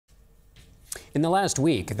In the last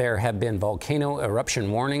week, there have been volcano eruption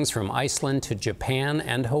warnings from Iceland to Japan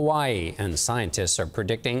and Hawaii, and scientists are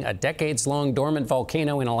predicting a decades-long dormant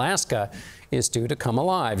volcano in Alaska is due to come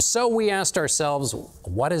alive. So we asked ourselves,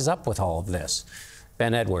 what is up with all of this?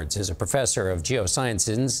 Ben Edwards is a professor of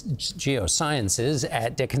geosciences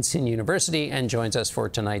at Dickinson University and joins us for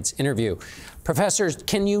tonight's interview. Professor,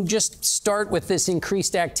 can you just start with this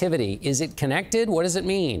increased activity? Is it connected? What does it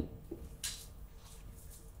mean?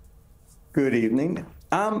 Good evening.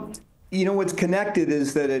 You know, what's connected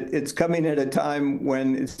is that it's coming at a time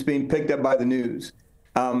when it's being picked up by the news.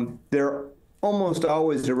 There are almost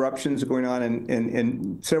always eruptions going on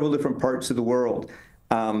in several different parts of the world.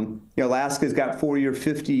 You know, Alaska's got 40 or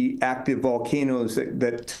 50 active volcanoes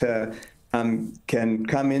that can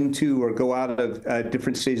come into or go out of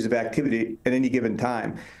different stages of activity at any given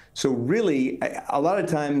time. So really, a lot of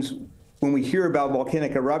times when we hear about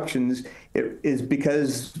volcanic eruptions, it is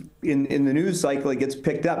because in the news cycle it gets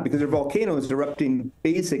picked up because there are volcanoes erupting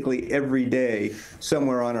basically every day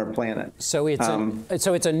somewhere on our planet. So it's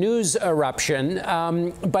a news eruption,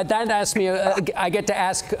 but that asks me, I get to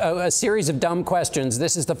ask a series of dumb questions.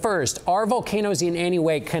 This is the first. Are volcanoes in any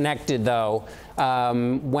way connected, though,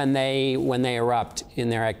 when they erupt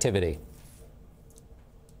in their activity?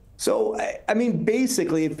 So, I mean,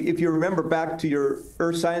 basically, if you remember back to your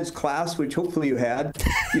earth science class, which hopefully you had,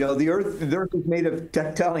 you know, the Earth is made of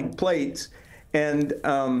tectonic plates, and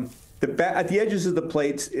at the edges of the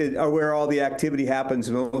plates are where all the activity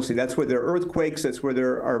happens mostly. That's where there are earthquakes, that's where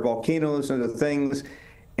there are volcanoes and other things.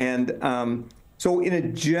 And so in a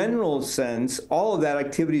general sense, all of that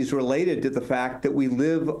activity is related to the fact that we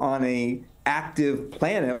live on a active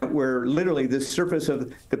planet where literally the surface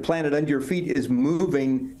of the planet under your feet is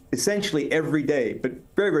moving essentially every day, but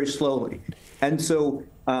very, very slowly. And so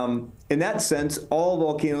in that sense, all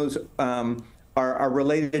volcanoes are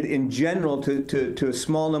related in general to a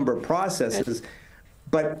small number of processes.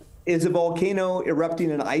 But is a volcano erupting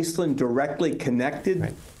in Iceland directly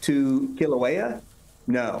connected to Kilauea?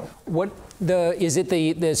 No. Is it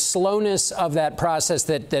the slowness of that process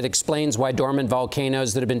that explains why dormant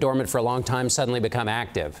volcanoes that have been dormant for a long time suddenly become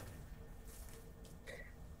active?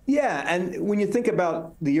 Yeah, and when you think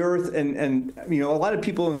about the Earth, and you know, a lot of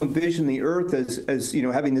people envision the Earth as you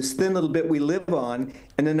know, having this thin little bit we live on,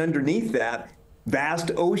 and then underneath that,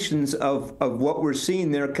 vast oceans of what we're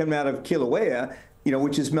seeing there coming out of Kilauea, you know,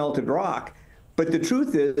 which is melted rock. But the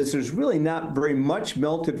truth is, there's really not very much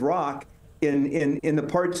melted rock in the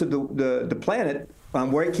parts of the planet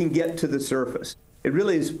where it can get to the surface. It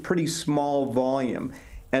really is pretty small volume.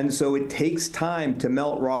 And so it takes time to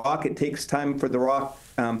melt rock. It takes time for the rock,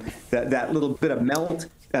 that little bit of melt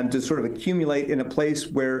to sort of accumulate in a place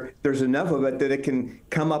where there's enough of it that it can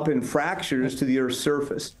come up in fractures to the Earth's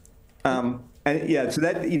surface. And yeah, so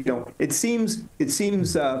that, you know, it seems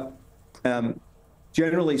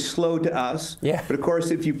generally slow to us. Yeah. But of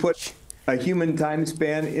course, if you put a human time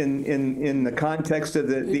span in the context of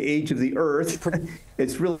the age of the Earth,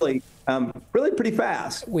 it's really pretty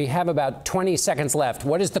fast. We have about 20 seconds left.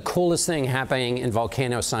 What is the coolest thing happening in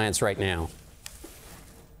volcano science right now?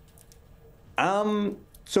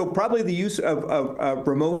 So probably the use of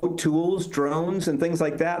remote tools, drones, and things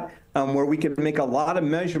like that, where we can make a lot of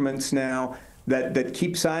measurements now that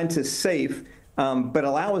keep scientists safe, but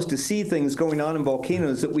allow us to see things going on in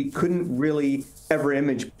volcanoes that we couldn't really ever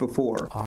image before.